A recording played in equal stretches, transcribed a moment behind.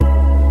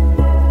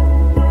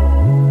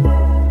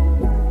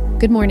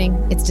Good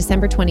morning, it's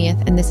December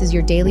 20th, and this is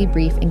your daily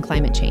brief in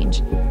climate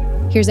change.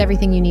 Here's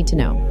everything you need to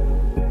know.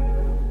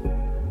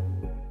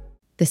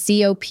 The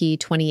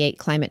COP28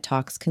 climate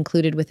talks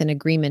concluded with an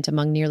agreement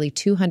among nearly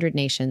 200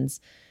 nations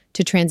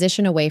to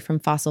transition away from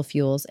fossil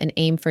fuels and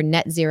aim for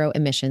net zero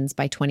emissions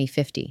by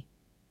 2050.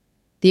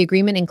 The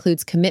agreement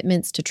includes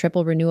commitments to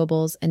triple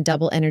renewables and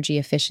double energy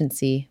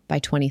efficiency by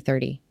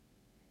 2030.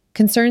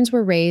 Concerns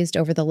were raised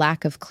over the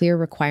lack of clear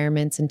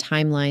requirements and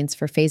timelines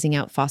for phasing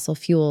out fossil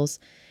fuels,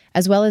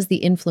 as well as the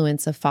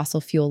influence of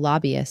fossil fuel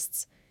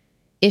lobbyists.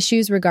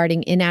 Issues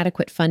regarding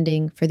inadequate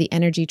funding for the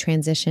energy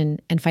transition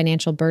and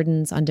financial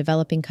burdens on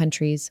developing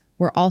countries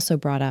were also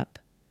brought up.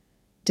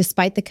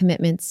 Despite the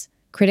commitments,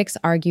 critics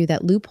argue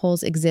that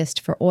loopholes exist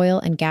for oil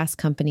and gas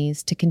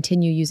companies to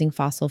continue using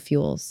fossil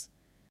fuels.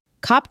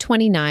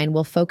 COP29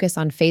 will focus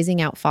on phasing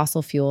out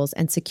fossil fuels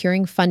and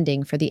securing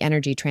funding for the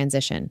energy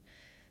transition.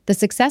 The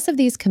success of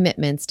these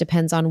commitments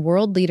depends on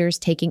world leaders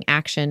taking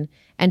action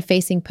and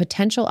facing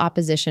potential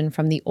opposition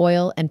from the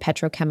oil and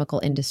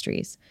petrochemical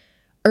industries.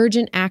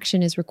 Urgent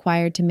action is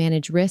required to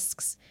manage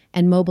risks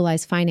and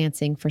mobilize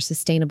financing for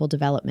sustainable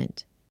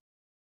development.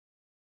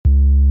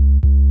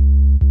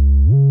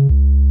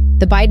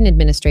 The Biden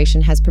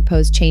administration has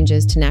proposed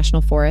changes to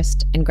national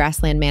forest and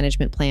grassland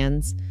management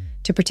plans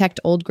to protect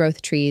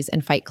old-growth trees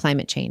and fight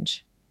climate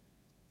change.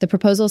 The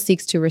proposal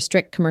seeks to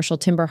restrict commercial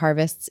timber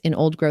harvests in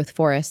old-growth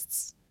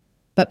forests,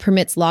 but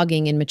permits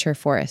logging in mature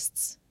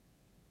forests.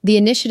 The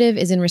initiative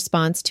is in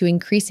response to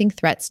increasing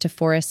threats to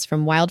forests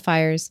from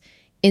wildfires,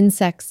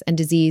 insects, and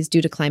disease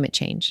due to climate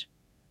change.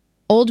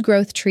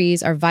 Old-growth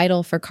trees are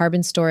vital for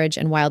carbon storage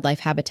and wildlife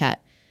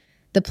habitat.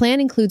 The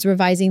plan includes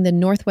revising the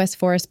Northwest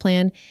Forest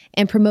Plan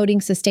and promoting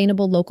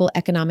sustainable local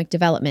economic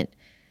development.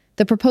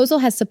 The proposal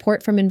has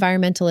support from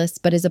environmentalists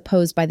but is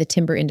opposed by the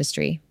timber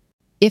industry.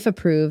 If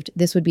approved,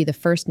 this would be the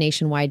first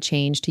nationwide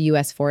change to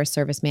U.S. Forest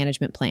Service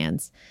management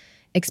plans,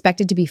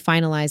 expected to be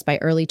finalized by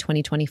early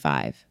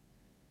 2025.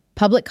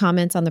 Public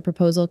comments on the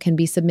proposal can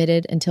be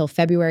submitted until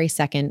February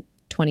 2nd,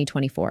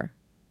 2024.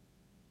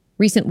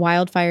 Recent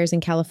wildfires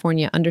in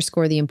California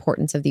underscore the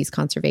importance of these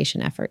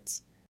conservation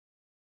efforts.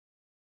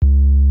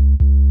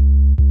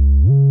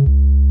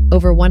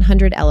 Over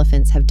 100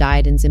 elephants have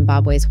died in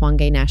Zimbabwe's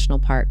Hwange National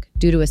Park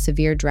due to a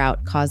severe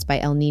drought caused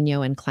by El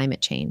Niño and climate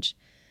change.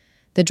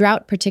 The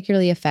drought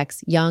particularly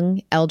affects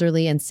young,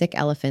 elderly, and sick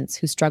elephants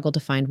who struggle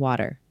to find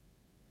water.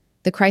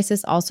 The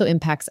crisis also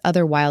impacts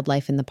other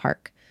wildlife in the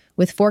park,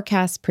 with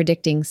forecasts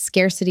predicting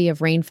scarcity of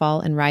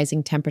rainfall and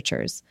rising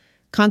temperatures.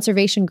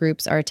 Conservation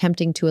groups are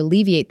attempting to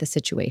alleviate the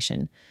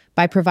situation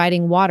by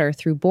providing water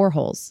through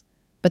boreholes,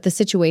 but the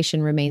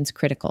situation remains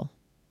critical.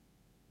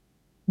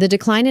 The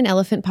decline in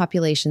elephant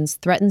populations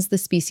threatens the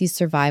species'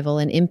 survival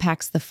and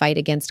impacts the fight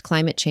against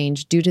climate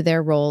change due to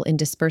their role in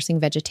dispersing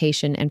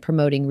vegetation and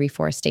promoting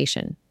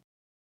reforestation.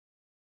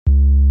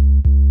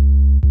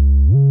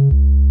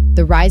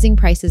 The rising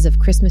prices of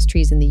Christmas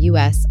trees in the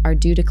U.S. are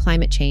due to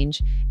climate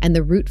change and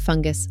the root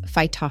fungus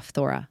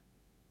Phytophthora.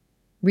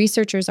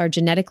 Researchers are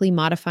genetically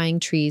modifying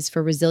trees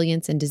for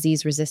resilience and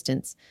disease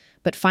resistance,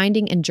 but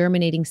finding and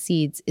germinating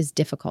seeds is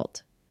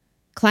difficult.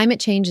 Climate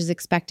change is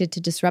expected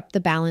to disrupt the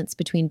balance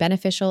between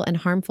beneficial and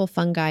harmful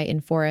fungi in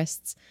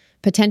forests,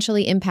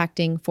 potentially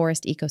impacting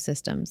forest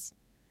ecosystems.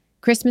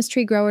 Christmas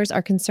tree growers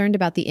are concerned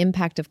about the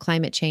impact of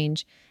climate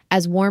change,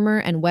 as warmer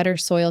and wetter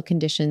soil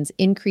conditions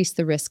increase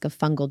the risk of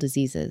fungal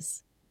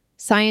diseases.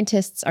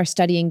 Scientists are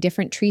studying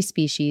different tree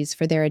species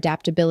for their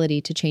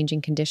adaptability to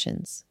changing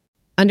conditions.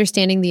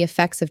 Understanding the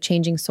effects of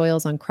changing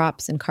soils on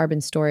crops and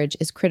carbon storage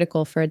is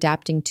critical for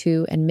adapting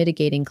to and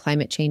mitigating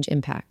climate change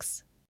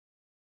impacts.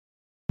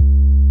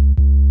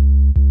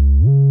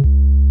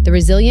 The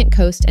Resilient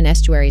Coast and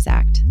Estuaries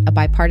Act, a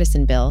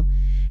bipartisan bill,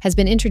 has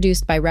been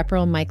introduced by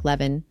Representative Mike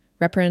Levin,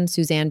 Representative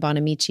Suzanne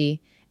Bonamici,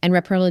 and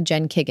Representative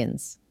Jen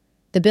Kiggins.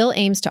 The bill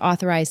aims to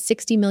authorize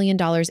 $60 million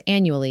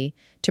annually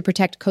to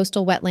protect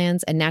coastal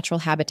wetlands and natural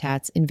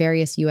habitats in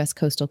various U.S.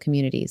 coastal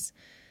communities.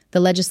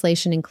 The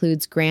legislation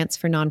includes grants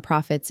for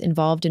nonprofits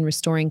involved in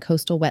restoring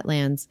coastal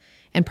wetlands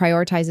and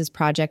prioritizes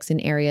projects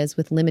in areas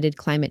with limited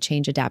climate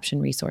change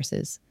adaptation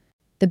resources.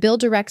 The bill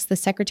directs the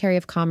Secretary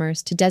of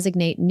Commerce to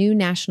designate new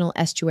national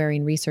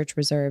estuarine research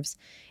reserves,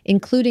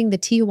 including the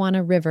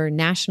Tijuana River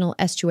National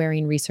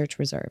Estuarine Research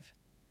Reserve.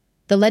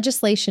 The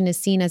legislation is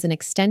seen as an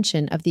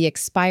extension of the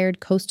expired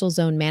Coastal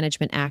Zone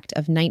Management Act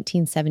of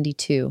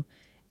 1972,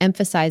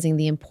 emphasizing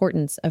the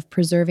importance of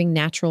preserving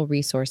natural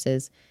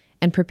resources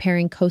and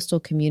preparing coastal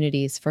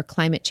communities for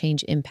climate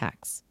change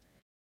impacts.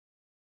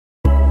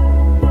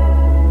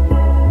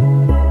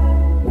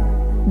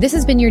 This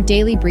has been your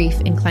daily brief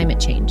in climate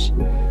change.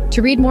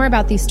 To read more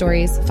about these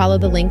stories, follow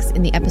the links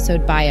in the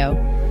episode bio.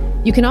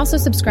 You can also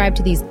subscribe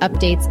to these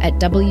updates at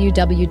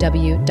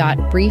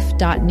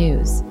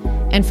www.brief.news.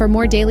 And for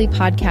more daily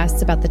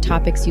podcasts about the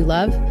topics you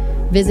love,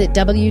 visit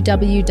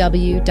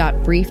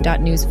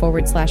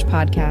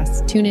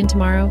www.brief.news/podcasts. Tune in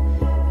tomorrow.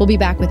 We'll be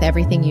back with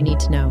everything you need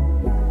to know.